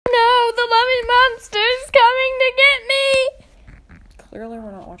monster's coming to get me. Clearly,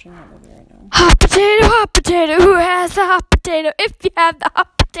 we're not watching that movie right now. Hot potato, who has the hot potato? If you have the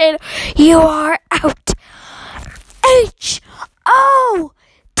hot potato, you are out. H-O-T.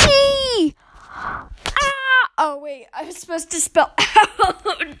 Ah! Oh, wait, I was supposed to spell out,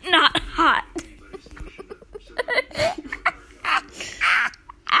 not